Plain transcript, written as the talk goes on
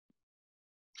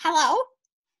Hello?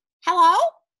 Hello?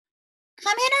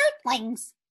 Come in,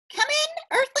 Earthlings. Come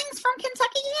in, Earthlings from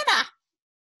Kentuckiana.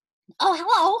 Oh,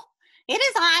 hello. It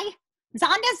is I,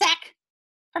 Zanda Zeck,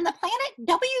 from the planet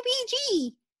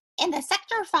WBG in the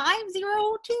Sector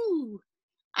 502.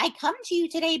 I come to you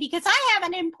today because I have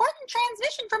an important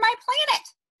transmission for my planet.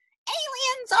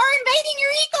 Aliens are invading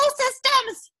your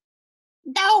ecosystems.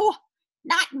 No,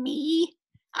 not me.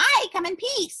 I come in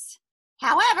peace.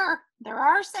 However, there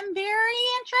are some very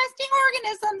interesting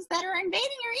organisms that are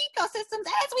invading your ecosystems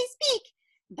as we speak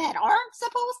that aren't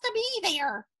supposed to be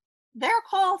there. They're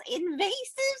called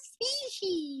invasive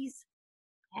species.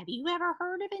 Have you ever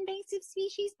heard of invasive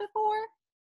species before?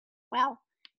 Well,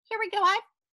 here we go.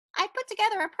 I put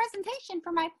together a presentation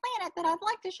for my planet that I'd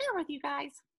like to share with you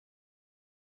guys.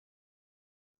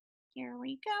 Here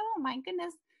we go. Oh my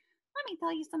goodness. Let me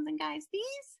tell you something, guys.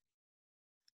 These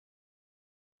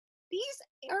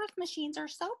Earth machines are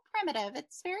so primitive.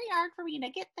 It's very hard for me to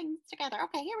get things together.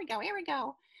 Okay, here we go. Here we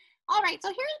go. All right, so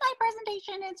here's my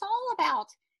presentation. It's all about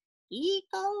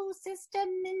ecosystem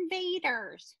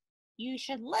invaders. You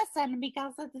should listen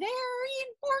because it's very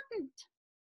important.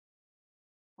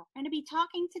 We're going to be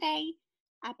talking today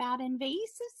about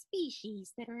invasive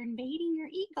species that are invading your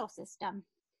ecosystem.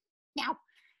 Now,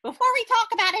 before we talk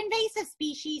about invasive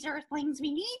species, Earthlings,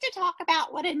 we need to talk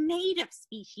about what a native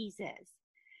species is.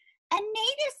 A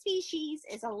native species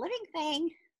is a living thing,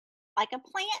 like a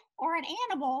plant or an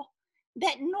animal,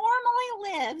 that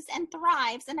normally lives and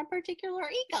thrives in a particular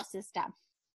ecosystem.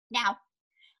 Now,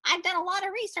 I've done a lot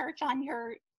of research on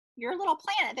your little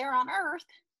planet there on Earth,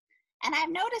 and I've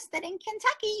noticed that in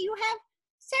Kentucky you have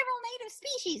several native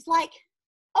species like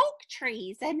oak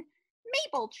trees and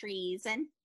maple trees and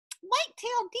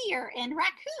white-tailed deer and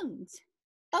raccoons.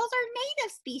 Those are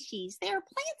native species. They are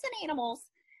plants and animals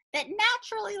that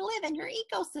naturally live in your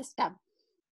ecosystem.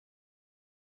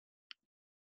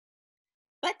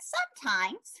 But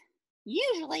sometimes,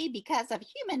 usually because of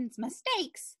humans'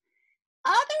 mistakes,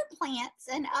 other plants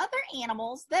and other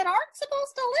animals that aren't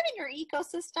supposed to live in your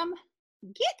ecosystem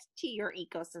get to your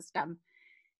ecosystem.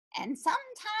 And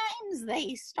sometimes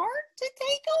they start to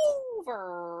take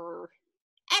over.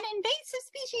 An invasive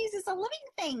species is a living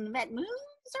thing that moves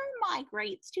or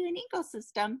migrates to an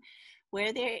ecosystem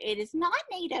where it is not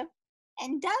native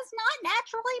and does not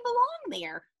naturally belong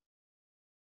there.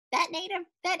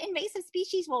 That invasive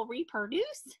species will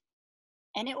reproduce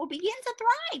and it will begin to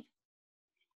thrive.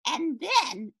 And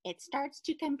then it starts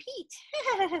to compete,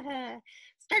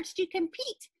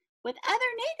 with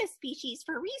other native species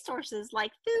for resources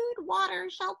like food, water,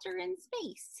 shelter, and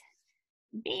space.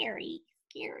 Very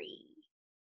scary.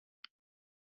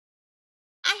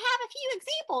 I have a few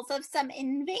examples of some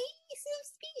invasive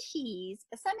species,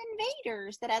 some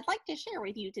invaders that I'd like to share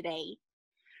with you today.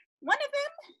 One of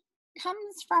them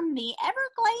comes from the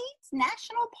Everglades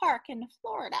National Park in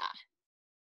Florida.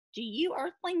 Do you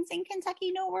Earthlings in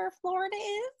Kentucky know where Florida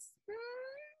is?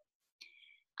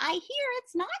 I hear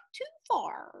it's not too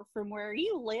far from where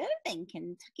you live in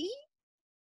Kentucky.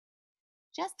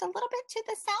 Just a little bit to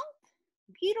the south,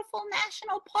 beautiful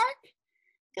national park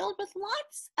filled with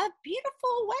lots of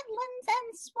beautiful wetlands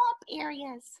and swamp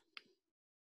areas.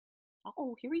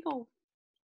 Oh, here we go.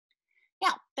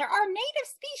 Now, there are native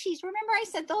species. Remember I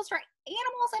said those are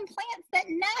animals and plants that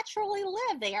naturally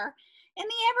live there in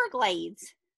the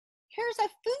Everglades. Here's a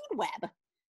food web.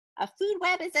 A food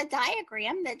web is a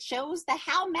diagram that shows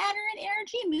how matter and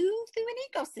energy move through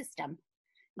an ecosystem.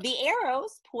 The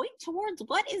arrows point towards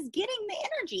what is getting the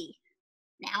energy.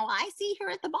 Now, I see here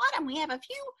at the bottom we have a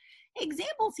few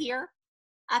examples here,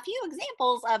 a few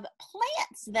examples of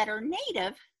plants that are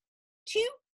native to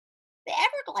the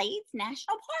Everglades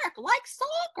National Park, like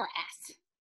sawgrass.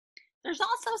 There's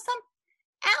also some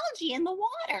algae in the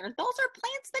water. Those are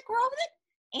plants that grow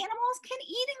that animals can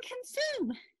eat and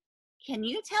consume. Can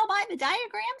you tell by the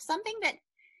diagram something that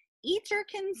eats or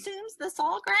consumes the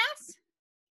sawgrass?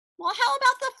 Well, how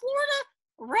about the Florida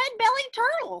red-bellied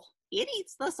turtle? It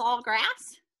eats the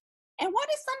sawgrass. And what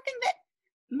is something that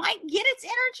might get its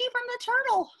energy from the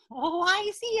turtle? Oh,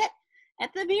 I see it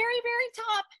at the very, very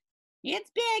top.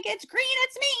 It's big, it's green,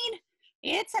 it's mean.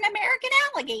 It's an American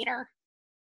alligator.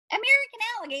 American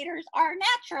alligators are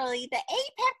naturally the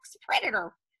apex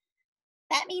predator.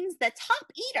 That means the top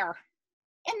eater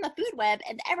in the food web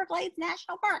at the Everglades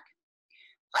National Park.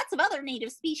 Lots of other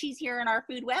native species here in our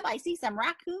food web. I see some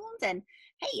raccoons, and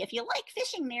hey, if you like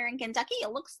fishing there in Kentucky,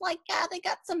 it looks like they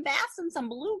got some bass and some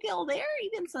bluegill there,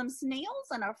 even some snails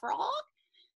and a frog.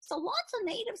 So lots of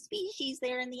native species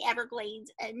there in the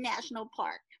Everglades National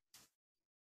Park.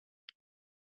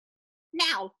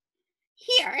 Now,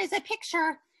 here is a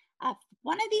picture of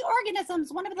one of the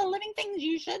organisms, one of the living things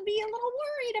you should be a little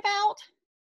worried about.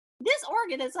 This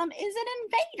organism is an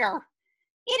invader.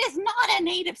 It is not a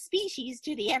native species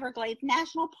to the Everglades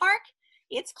National Park.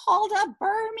 It's called a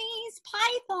Burmese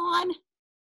python.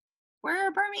 Where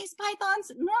are Burmese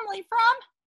pythons normally from?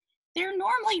 They're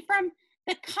normally from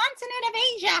the continent of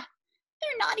Asia.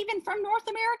 They're not even from North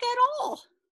America at all.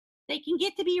 They can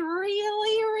get to be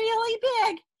really, really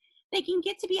big. They can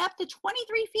get to be up to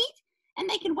 23 feet, and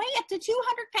they can weigh up to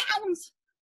 200 pounds.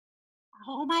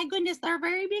 Oh my goodness, they're a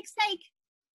very big snake.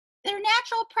 Their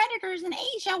natural predators in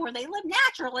Asia, where they live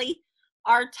naturally,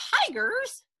 are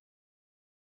tigers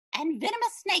and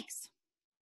venomous snakes.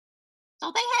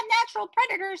 So they have natural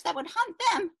predators that would hunt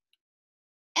them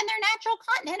in their natural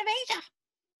continent of Asia.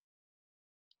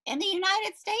 In the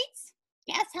United States,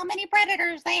 guess how many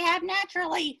predators they have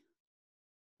naturally?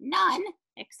 None,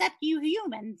 except you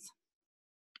humans.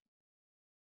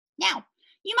 Now,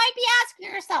 you might be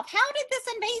asking yourself, how did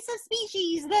this invasive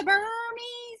species, the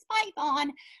Burmese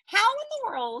python, how in the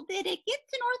world did it get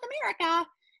to North America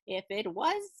if it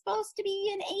was supposed to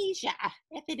be in Asia,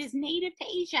 if it is native to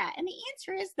Asia? And the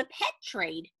answer is the pet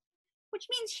trade, which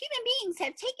means human beings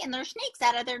have taken their snakes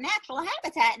out of their natural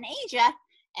habitat in Asia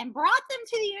and brought them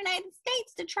to the United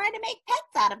States to try to make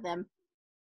pets out of them.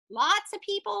 Lots of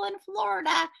people in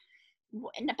Florida,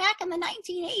 back in the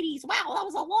 1980s, wow, that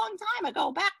was a long time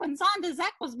ago, back when Zanda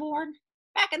Zeck was born,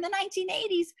 back in the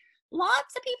 1980s,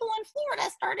 lots of people in Florida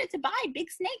started to buy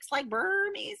big snakes like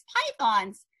Burmese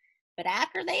pythons. But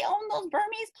after they owned those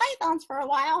Burmese pythons for a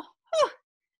while,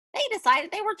 they decided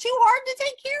they were too hard to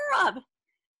take care of.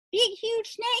 Big,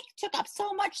 huge snake took up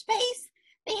so much space,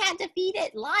 they had to feed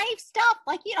it live stuff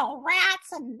like, you know,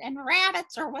 rats and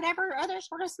rabbits or whatever other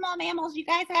sort of small mammals you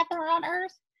guys have there on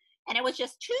Earth. And it was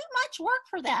just too much work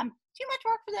for them,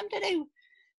 to do.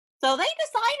 So they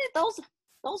decided,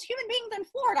 those human beings in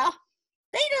Florida,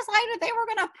 they decided they were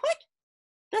going to put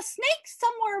the snakes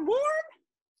somewhere warm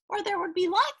where there would be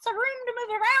lots of room to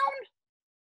move around,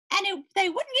 and they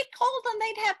wouldn't get cold and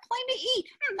they'd have plenty to eat.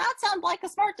 That sounds like a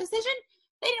smart decision.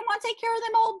 They didn't want to take care of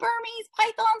them old Burmese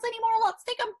pythons anymore. Let's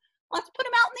put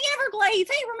them out in the Everglades.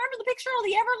 Hey, remember the picture of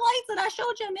the Everglades that I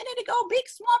showed you a minute ago? Big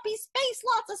swampy space,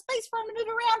 lots of space for them to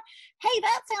move around. Hey,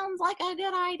 that sounds like a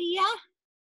good idea.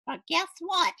 But guess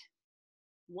what?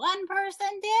 One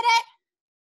person did it.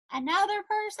 Another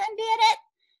person did it.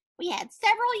 You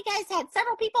guys had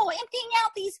several people emptying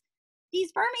out these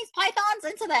Burmese pythons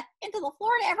into the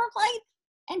Florida Everglades.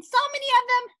 And so many of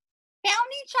them found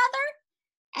each other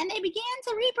and they began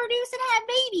to reproduce and have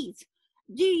babies.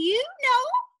 Do you know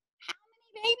how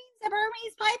many babies a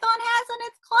Burmese python has in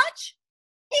its clutch?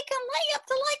 It can lay up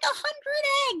to like 100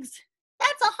 eggs.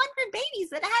 That's 100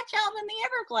 babies that hatch out in the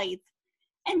Everglades.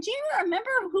 And do you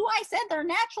remember who I said their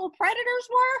natural predators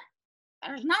were?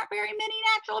 There's not very many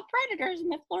natural predators in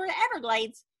the Florida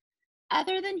Everglades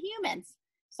other than humans.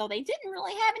 So they didn't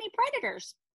really have any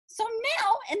predators. So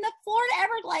now in the Florida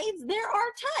Everglades, there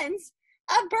are tons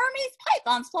of Burmese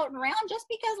pythons floating around just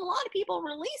because a lot of people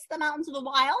released them out into the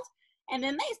wild and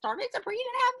then they started to breed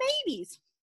and have babies.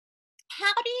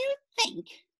 How do you think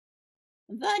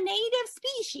the native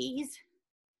species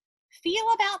feel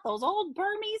about those old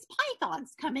Burmese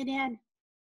pythons coming in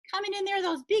there,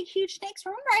 those big, huge snakes?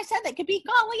 Remember I said they could be,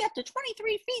 golly, up to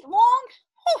 23 feet long?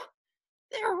 Whew,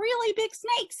 they're really big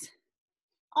snakes.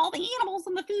 All the animals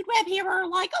in the food web here are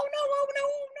like, oh no, oh no,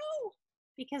 oh no,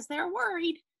 because they're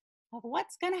worried of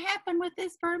what's going to happen with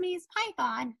this Burmese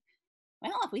python.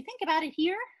 Well, if we think about it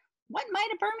here, what might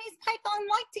a Burmese python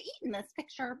like to eat in this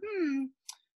picture?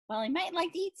 Well, he might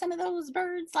like to eat some of those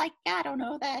birds like, I don't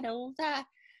know, that old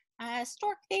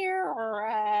stork there, or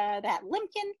that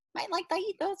limpkin. Might like to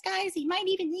eat those guys. He might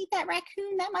even eat that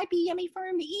raccoon. That might be yummy for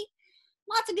him to eat.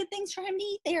 Lots of good things for him to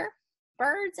eat there.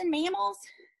 Birds and mammals.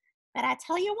 But I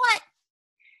tell you what,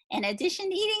 in addition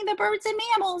to eating the birds and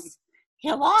mammals,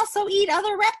 he'll also eat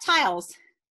other reptiles.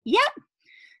 Yep.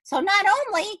 So not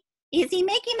only is he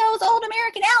making those old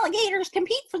American alligators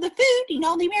compete for the food, you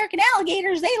know, the American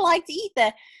alligators, they like to eat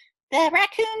the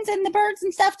raccoons and the birds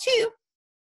and stuff too.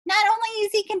 Not only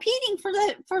is he competing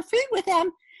for food with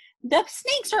them, the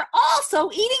snakes are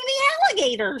also eating the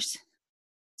alligators.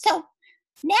 So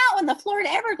now in the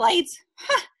Florida Everglades,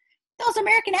 those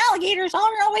American alligators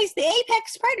aren't always the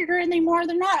apex predator anymore.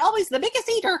 They're not always the biggest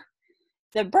eater.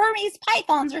 The Burmese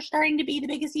pythons are starting to be the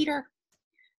biggest eater.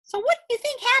 So what do you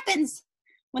think happens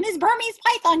when this Burmese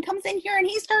python comes in here and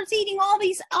he starts eating all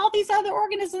these other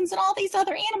organisms and all these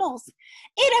other animals?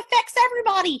 It affects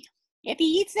everybody. If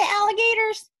he eats the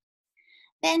alligators,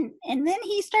 then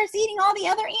he starts eating all the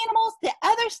other animals, the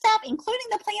other stuff, including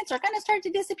the plants, are going to start to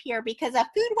disappear because a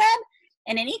food web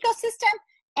In an ecosystem,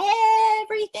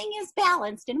 everything is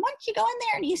balanced. And once you go in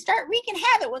there and you start wreaking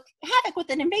havoc with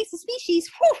an invasive species,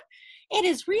 whew, it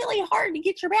is really hard to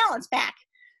get your balance back.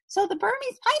 So the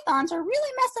Burmese pythons are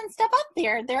really messing stuff up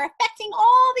there. They're affecting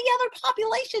all the other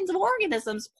populations of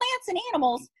organisms, plants, and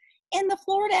animals in the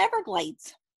Florida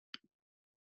Everglades.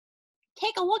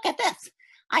 Take a look at this.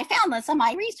 I found this on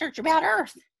my research about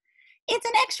Earth. It's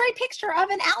an X-ray picture of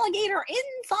an alligator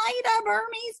inside a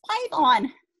Burmese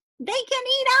python. They can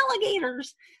eat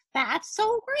alligators. That's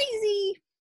so crazy.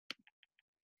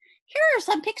 Here are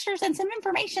some pictures and some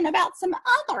information about some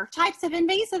other types of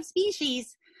invasive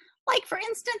species. Like, for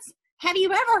instance, have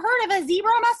you ever heard of a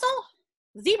zebra mussel?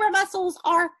 Zebra mussels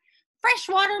are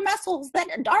freshwater mussels that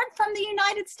aren't from the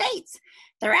United States.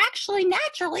 They're actually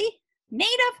naturally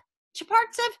native to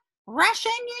parts of Russia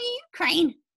and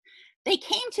Ukraine. They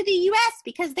came to the U.S.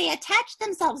 because they attached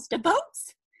themselves to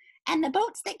boats, and the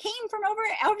boats that came from over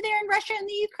there in Russia and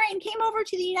the Ukraine came over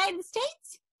to the United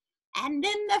States, and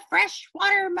then the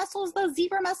freshwater mussels, those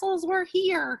zebra mussels, were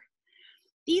here.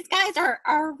 These guys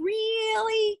are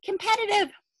really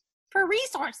competitive for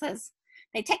resources.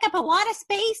 They take up a lot of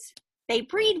space. They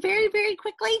breed very, very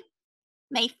quickly.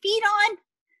 They feed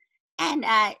on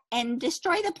and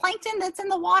destroy the plankton that's in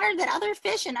the water that other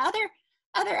fish and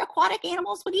other aquatic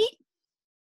animals would eat.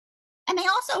 And they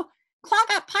also clog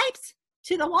up pipes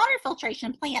to the water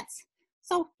filtration plants.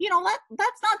 So, you know,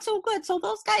 that's not so good. So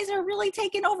those guys are really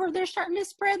taking over. They're starting to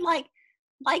spread like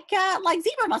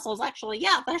zebra mussels, actually.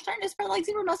 Yeah, they're starting to spread like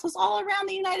zebra mussels all around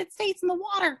the United States in the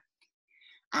water.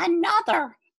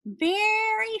 Another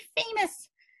very famous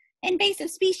invasive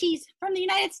species from the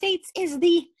United States is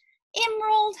the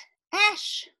emerald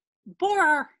ash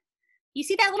borer. You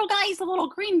see that little guy? He's a little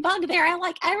green bug there.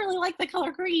 I really like the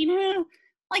color green.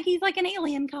 Like he's like an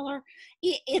alien color.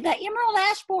 The emerald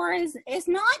ash borer is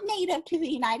not native to the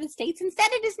United States. Instead,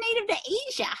 it is native to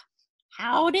Asia.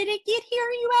 How did it get here,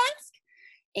 you ask?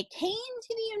 It came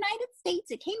to the United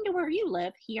States. It came to where you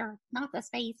live here, not the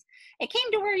space. It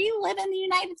came to where you live in the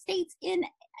United States in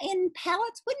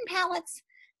pallets, wooden pallets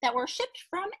that were shipped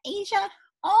from Asia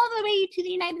all the way to the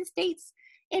United States.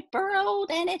 It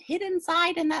burrowed and it hid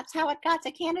inside, and that's how it got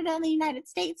to Canada and the United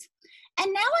States.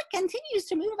 And now it continues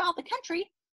to move about the country.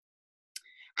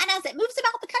 And as it moves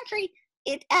about the country,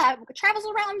 it travels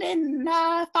around in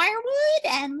firewood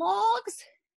and logs.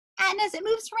 And as it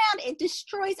moves around, it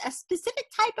destroys a specific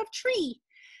type of tree,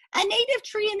 a native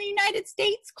tree in the United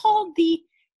States called the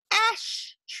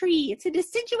ash tree. It's a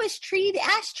deciduous tree, the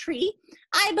ash tree.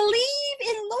 I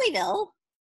believe in Louisville,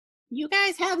 you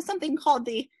guys have something called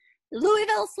the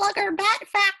Louisville Slugger Bat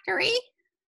Factory.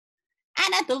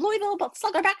 And at the Louisville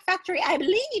Slugger Bat Factory, I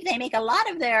believe they make a lot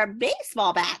of their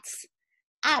baseball bats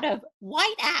out of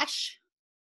white ash.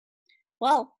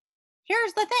 Well,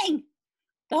 here's the thing.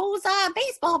 Those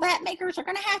baseball bat makers are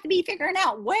going to have to be figuring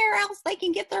out where else they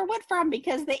can get their wood from,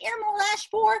 because the emerald ash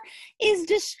borer is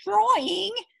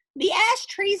destroying the ash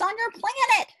trees on your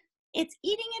planet. It's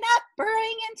eating it up,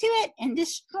 burrowing into it, and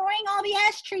destroying all the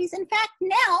ash trees. In fact,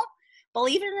 now,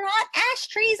 believe it or not, ash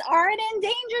trees are an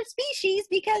endangered species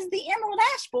because the emerald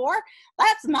ash borer,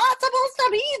 that's not supposed to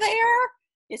be there.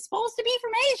 It's supposed to be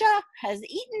from Asia, has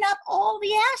eaten up all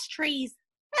the ash trees.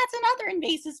 That's another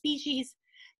invasive species.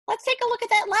 Let's take a look at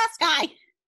that last guy.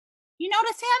 You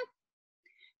notice him?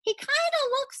 He kind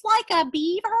of looks like a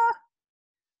beaver,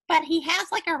 but he has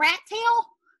like a rat tail.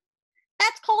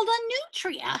 That's called a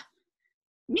nutria.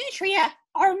 Nutria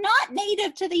are not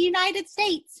native to the United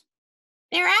States.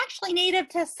 They're actually native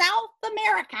to South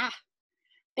America.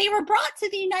 They were brought to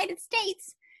the United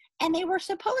States, and they were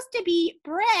supposed to be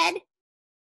bred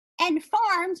and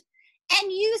farmed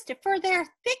and used for their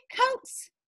thick coats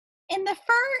in the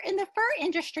fur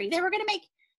industry. They were going to make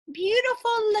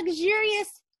beautiful,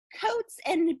 luxurious coats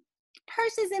and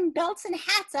purses and belts and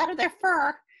hats out of their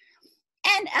fur.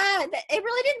 And it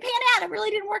really didn't pan out. It really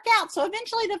didn't work out. So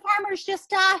eventually the farmers just,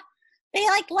 they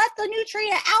like let the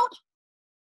nutria out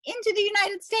into the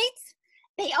United States.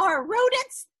 They are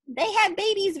rodents. They have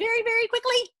babies very, very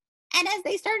quickly. And as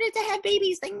they started to have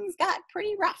babies, things got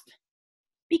pretty rough.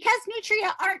 Because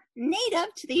nutria aren't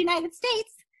native to the United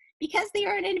States, because they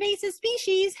are an invasive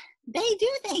species, they do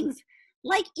things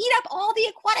like eat up all the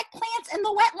aquatic plants in the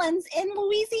wetlands in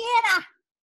Louisiana.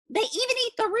 They even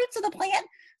eat the roots of the plant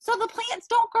so the plants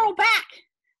don't grow back.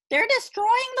 They're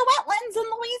destroying the wetlands in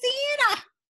Louisiana.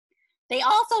 They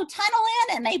also tunnel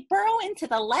in and they burrow into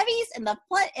the levees and the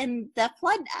flood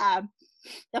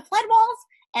walls,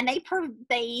 and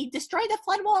they destroy the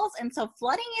flood walls, and so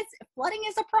flooding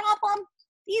is a problem.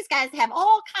 These guys have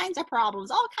all kinds of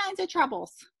problems, all kinds of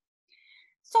troubles.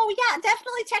 So yeah,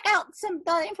 definitely check out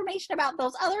the information about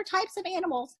those other types of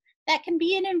animals that can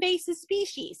be an invasive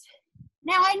species.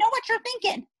 Now I know what you're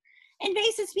thinking.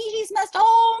 Invasive species must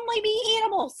only be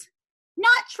animals.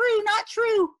 Not true, not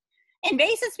true.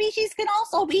 Invasive species can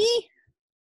also be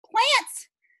plants.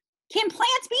 Can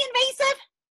plants be invasive?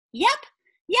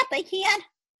 Yep, they can.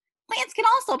 Plants can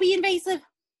also be invasive.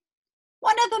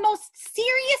 One of the most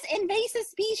serious invasive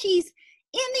species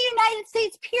in the United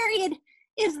States, period,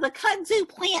 is the kudzu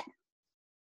plant.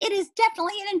 It is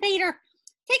definitely an invader.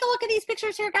 Take a look at these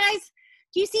pictures here, guys.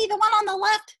 Do you see the one on the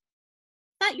left?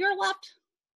 Is that your left?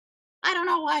 I don't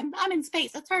know. I'm in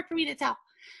space. It's hard for me to tell.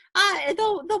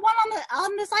 The one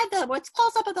on the side, what's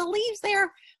close up of the leaves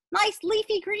there, nice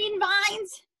leafy green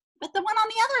vines. But the one on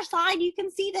the other side, you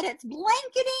can see that it's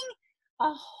blanketing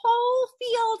a whole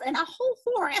field and a whole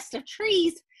forest of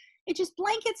trees. It just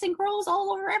blankets and grows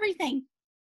all over everything.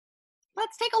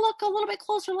 Let's take a look a little bit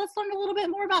closer. Let's learn a little bit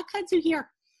more about kudzu here.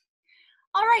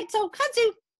 All right, so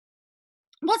kudzu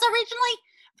was originally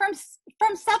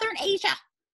from Southern Asia,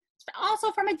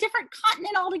 also from a different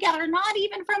continent altogether, not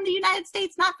even from the United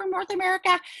States, not from North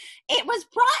America. It was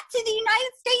brought to the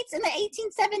United States in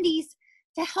the 1870s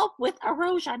to help with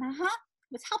erosion. It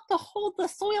was help to hold the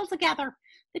soil together.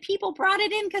 The people brought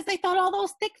it in because they thought all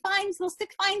those thick vines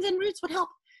and roots would help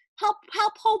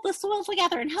hold the soil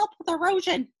together and help with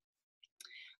erosion.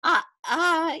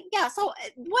 Yeah, so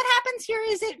what happens here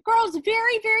is it grows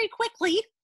very, very quickly,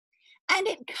 and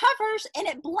it covers and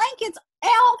it blankets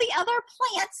all the other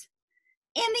plants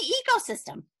in the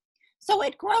ecosystem. So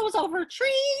it grows over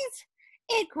trees,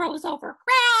 it grows over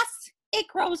grass, it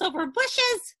grows over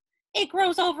bushes, it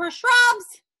grows over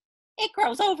shrubs, it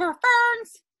grows over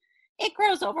ferns, it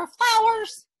grows over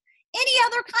flowers, any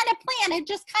other kind of plant. It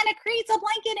just kind of creates a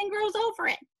blanket and grows over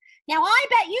it. Now, I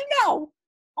bet you know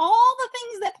all the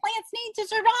things that plants need to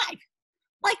survive.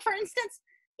 Like, for instance,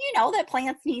 you know that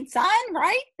plants need sun,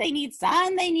 right? They need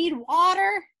sun, they need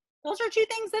water. Those are two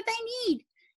things that they need.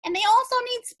 And they also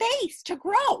need space to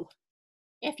grow.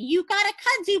 If you got a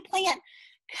kudzu plant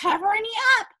covering you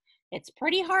up, it's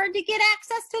pretty hard to get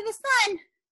access to the sun.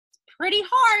 It's pretty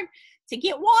hard to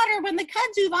get water when the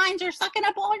kudzu vines are sucking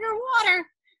up all your water.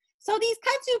 So these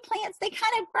kudzu plants, they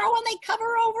kind of grow and they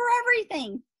cover over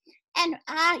everything. And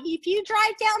if you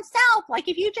drive down south, like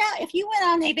if you went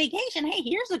on a vacation, hey,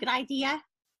 here's a good idea.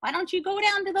 Why don't you go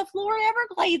down to the Florida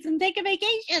Everglades and take a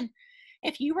vacation?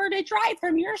 If you were to drive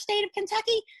from your state of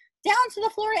Kentucky down to the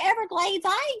Florida Everglades,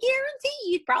 I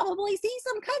guarantee you'd probably see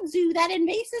some kudzu, that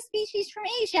invasive species from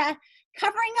Asia,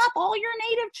 covering up all your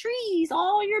native trees,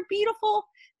 all your beautiful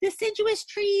deciduous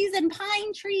trees and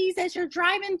pine trees as you're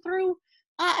driving through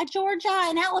Georgia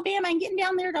and Alabama and getting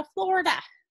down there to Florida.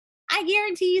 I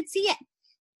guarantee you'd see it.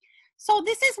 So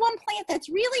this is one plant that's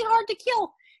really hard to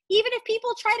kill. Even if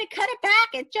people try to cut it back,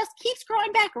 it just keeps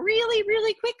growing back really,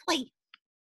 really quickly.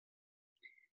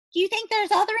 Do you think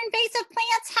there's other invasive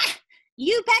plants? Ha!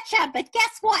 You betcha, but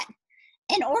guess what?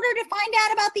 In order to find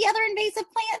out about the other invasive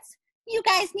plants, you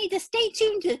guys need to stay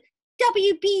tuned to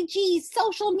WBG's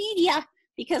social media,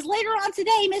 because later on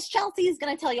today, Miss Chelsea is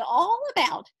going to tell you all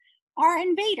about our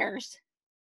invaders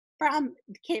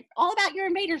all about your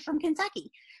invaders from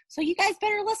Kentucky. So you guys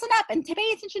better listen up and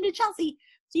pay attention to Chelsea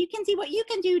so you can see what you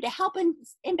can do to help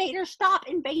invaders stop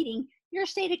invading your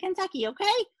state of Kentucky, okay?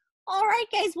 All right,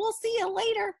 guys, we'll see you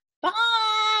later. Bye.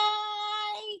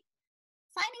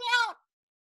 Signing out.